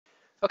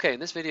Okay,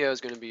 and this video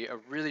is going to be a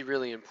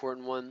really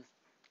important one,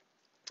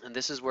 and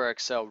this is where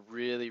Excel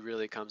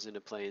really comes into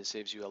play and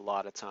saves you a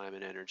lot of time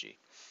and energy.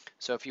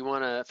 So if you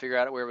want to figure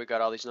out where we got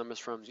all these numbers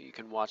from, you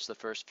can watch the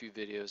first few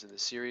videos in the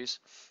series.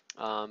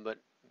 But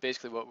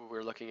basically what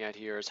we're looking at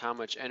here is how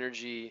much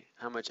energy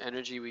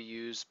we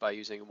use by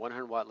using a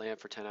 100-watt lamp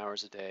for 10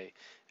 hours a day,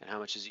 and how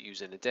much is it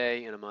used in a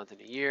day, in a month,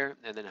 in a year,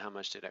 and then how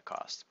much did it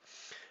cost.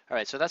 All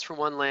right, so that's for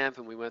one lamp,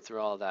 and we went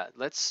through all of that.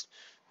 Let's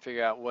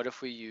figure out what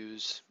if we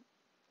use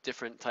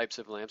different types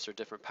of lamps or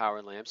different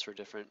power lamps for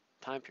different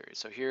time periods.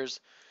 So here's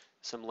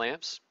some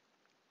lamps.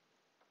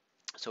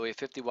 So we have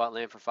 50-watt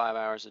lamp for 5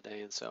 hours a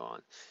day and so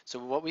on. So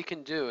what we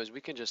can do is we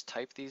can just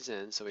type these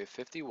in. So we have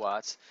 50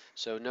 watts.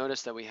 So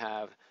notice that we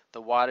have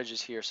the wattage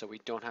is here, so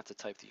we don't have to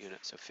type the unit.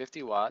 So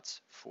 50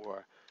 watts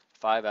for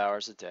 5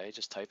 hours a day.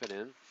 Just type it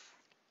in.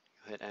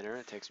 Hit enter.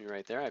 It takes me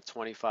right there. I have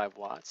 25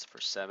 watts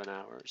for 7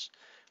 hours,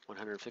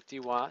 150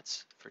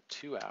 watts for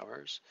 2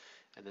 hours,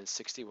 and then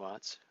 60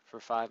 watts for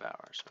 5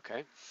 hours.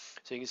 Okay,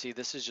 so you can see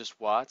this is just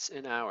watts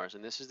and hours,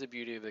 and this is the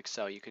beauty of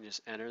Excel. You can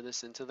just enter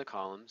this into the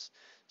columns.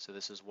 So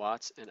this is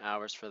watts and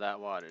hours for that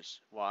wattage,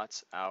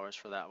 watts, hours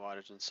for that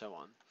wattage, and so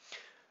on.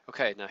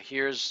 Okay, now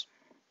here's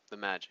the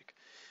magic.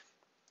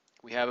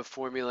 We have a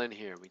formula in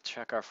here. We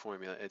check our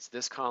formula. It's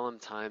this column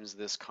times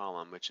this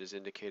column, which is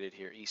indicated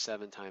here,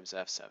 E7 times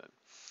F7.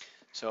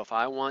 So if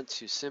I want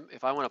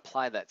to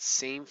apply that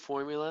same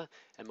formula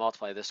and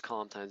multiply this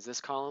column times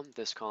this column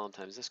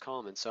times this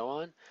column, and so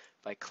on,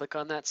 if I click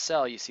on that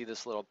cell, you see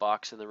this little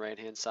box in the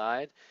right-hand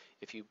side.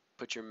 If you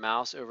put your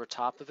mouse over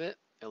top of it,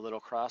 a little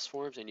cross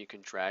forms, and you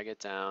can drag it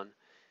down,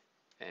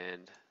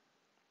 and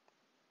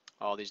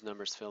all these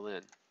numbers fill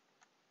in.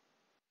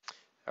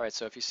 All right,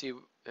 so if you see,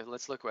 and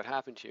let's look what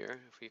happened here.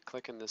 If we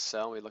click in this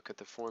cell, we look at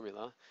the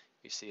formula,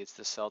 you see it's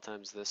this cell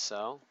times this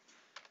cell.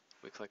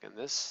 We click in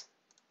this,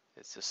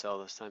 it's this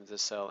cell times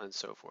this cell, and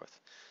so forth.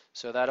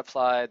 So that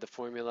applied the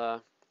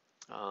formula.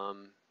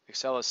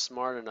 Excel is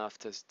smart enough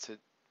to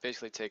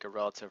basically take a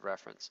relative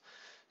reference.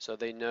 So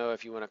they know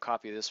if you want to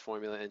copy this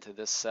formula into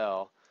this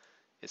cell,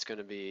 it's going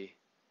to be,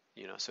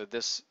 so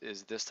this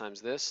is this times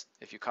this.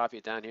 If you copy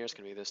it down here, it's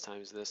going to be this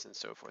times this, and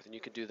so forth. And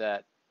you can do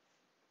that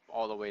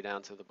all the way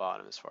down to the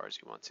bottom as far as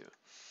you want to.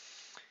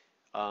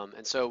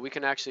 And so we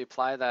can actually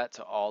apply that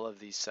to all of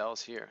these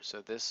cells here.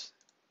 So this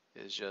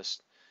is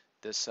just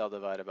this cell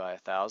divided by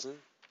 1,000.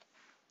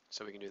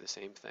 So we can do the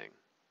same thing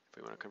if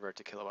we want to convert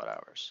to kilowatt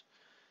hours.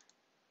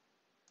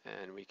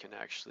 And we can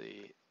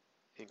actually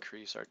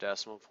increase our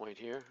decimal point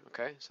here.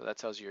 Okay, so that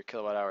tells you your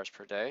kilowatt hours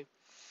per day.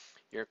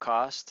 Your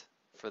cost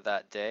for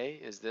that day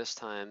is this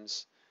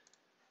times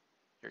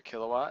your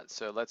kilowatt.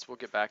 So we'll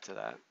get back to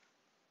that.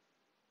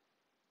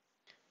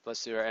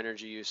 Let's do our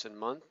energy use in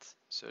month.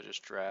 So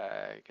just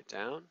drag it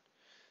down.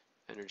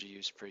 Energy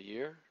use per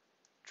year,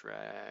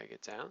 drag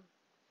it down.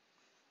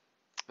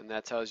 And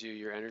that tells you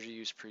your energy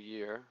use per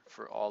year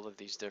for all of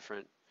these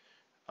different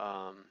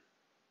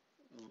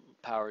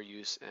power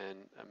use and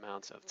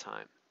amounts of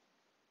time.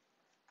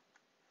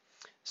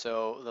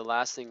 So the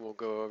last thing we'll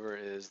go over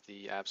is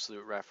the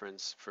absolute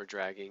reference for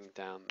dragging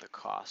down the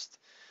cost,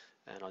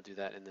 and I'll do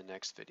that in the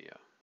next video.